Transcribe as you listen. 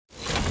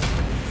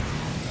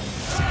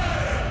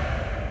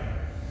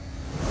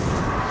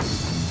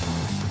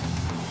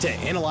To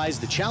analyze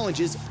the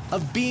challenges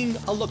of being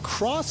a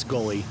lacrosse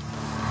goalie,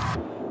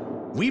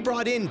 we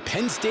brought in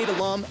Penn State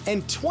alum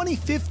and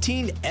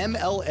 2015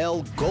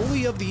 MLL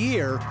Goalie of the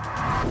Year,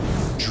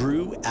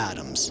 Drew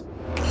Adams.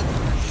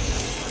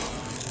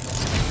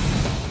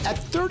 At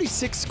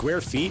 36 square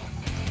feet,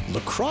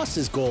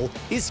 lacrosse's goal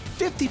is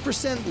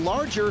 50%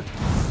 larger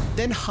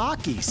than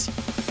hockey's.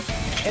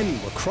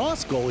 And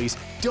lacrosse goalies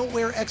don't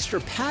wear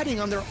extra padding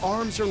on their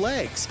arms or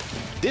legs.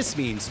 This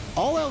means,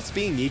 all else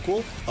being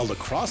equal, a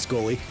lacrosse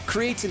goalie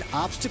creates an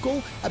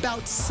obstacle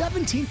about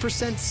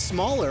 17%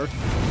 smaller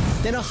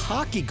than a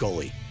hockey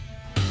goalie.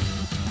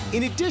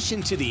 In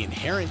addition to the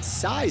inherent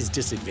size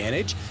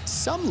disadvantage,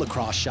 some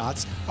lacrosse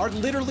shots are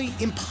literally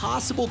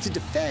impossible to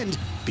defend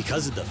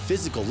because of the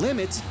physical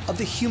limits of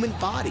the human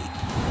body.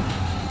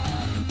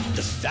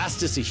 The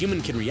fastest a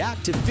human can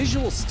react to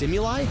visual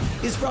stimuli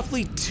is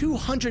roughly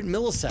 200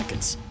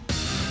 milliseconds.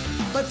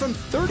 But from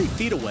 30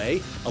 feet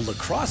away, a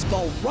lacrosse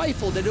ball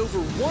rifled at over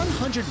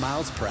 100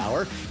 miles per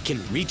hour can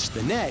reach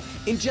the net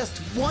in just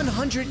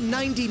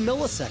 190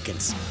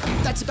 milliseconds.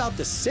 That's about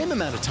the same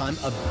amount of time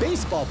a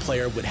baseball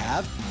player would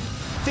have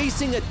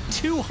facing a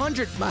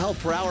 200 mile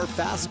per hour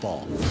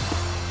fastball.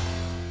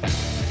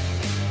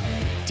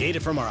 Data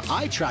from our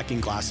eye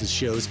tracking glasses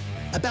shows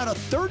about a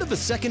third of a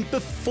second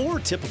before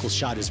a typical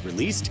shot is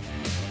released,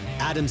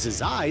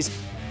 Adams's eyes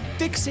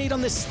fixate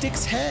on the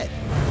stick's head.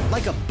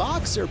 Like a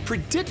boxer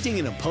predicting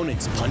an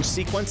opponent's punch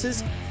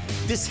sequences,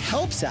 this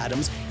helps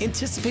Adams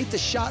anticipate the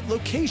shot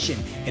location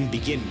and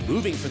begin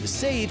moving for the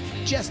save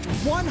just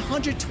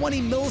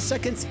 120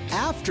 milliseconds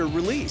after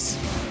release.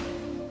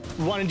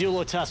 We want to do a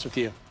little test with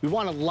you. We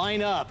want to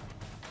line up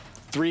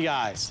 3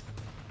 guys.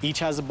 Each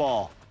has a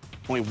ball.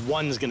 Only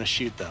one's going to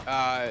shoot, though.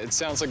 It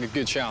sounds like a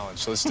good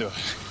challenge. Let's do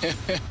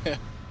it.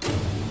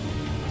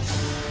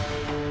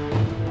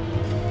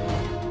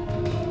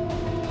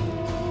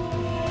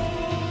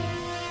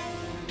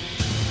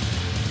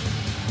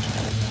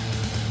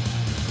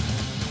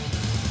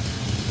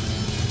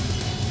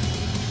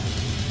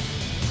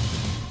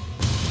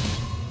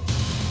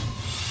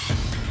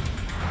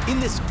 In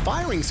this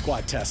firing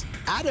squad test,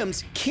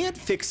 Adams can't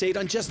fixate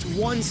on just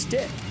one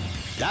stick.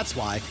 That's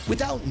why,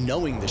 without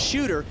knowing the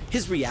shooter,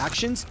 his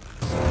reactions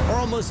are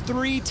almost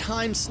 3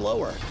 times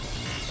slower.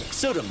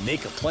 So to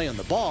make a play on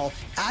the ball,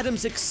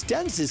 Adams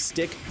extends his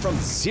stick from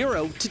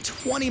 0 to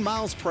 20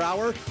 miles per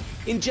hour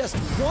in just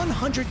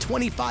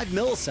 125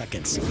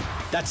 milliseconds.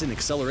 That's an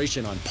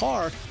acceleration on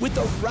par with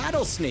the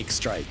rattlesnake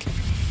strike.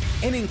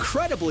 And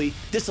incredibly,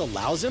 this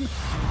allows him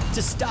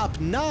to stop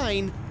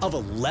 9 of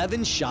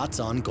 11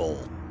 shots on goal.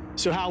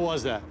 So how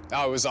was that?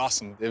 Oh, it was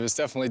awesome. It was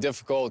definitely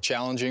difficult,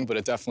 challenging, but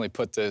it definitely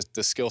put the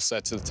skill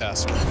set to the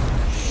test.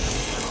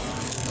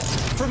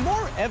 For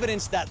more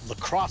evidence that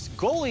lacrosse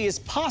goalie is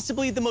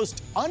possibly the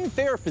most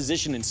unfair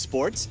position in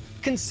sports,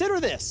 consider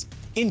this.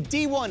 In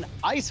D1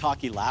 ice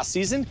hockey last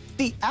season,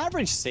 the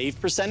average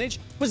save percentage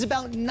was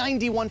about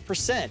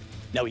 91%.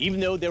 Now, even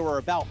though there were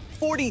about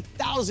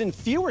 40,000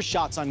 fewer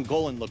shots on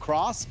goal in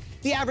lacrosse,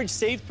 the average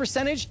save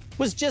percentage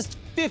was just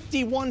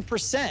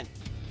 51%.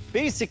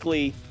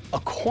 Basically, a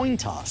coin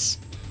toss.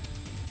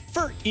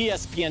 For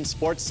ESPN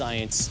Sport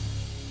Science,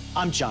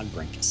 I'm John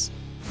Brinkus.